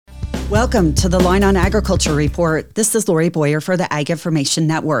Welcome to the Line on Agriculture Report. This is Lori Boyer for the Ag Information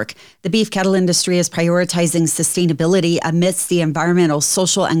Network. The beef cattle industry is prioritizing sustainability amidst the Environmental,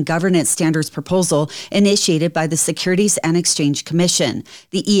 Social, and Governance Standards proposal initiated by the Securities and Exchange Commission.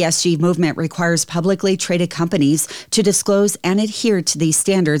 The ESG movement requires publicly traded companies to disclose and adhere to these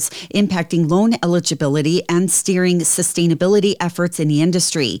standards, impacting loan eligibility and steering sustainability efforts in the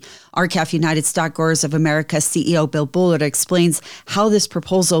industry. RCAF United Stockgrowers of America CEO Bill Bullard explains how this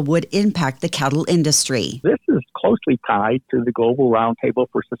proposal would impact the cattle industry. This is closely tied to the Global Roundtable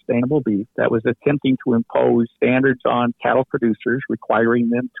for Sustainable Beef that was attempting to impose standards on cattle producers, requiring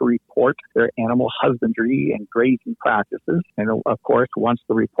them to report their animal husbandry and grazing practices. And of course, once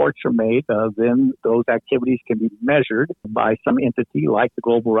the reports are made, then those activities can be measured by some entity like the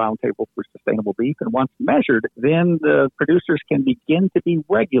Global Roundtable for Sustainable Beef. And once measured, then the producers can begin to be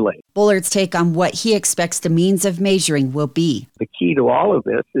regulated. Bullard's take on what he expects the means of measuring will be. The key to all of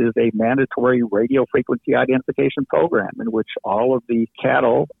this is a mandatory radio frequency identification program in which all of the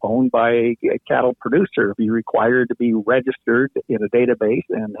cattle owned by a cattle producer be required to be registered in a database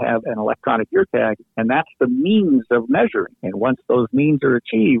and have an electronic ear tag. And that's the means of measuring. And once those means are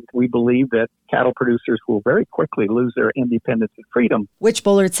achieved, we believe that cattle producers will very quickly lose their independence and freedom. Which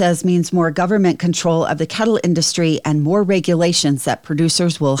Bullard says means more government control of the cattle industry and more regulations that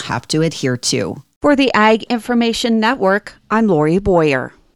producers will have to adhere to. For the Ag Information Network, I'm Lori Boyer.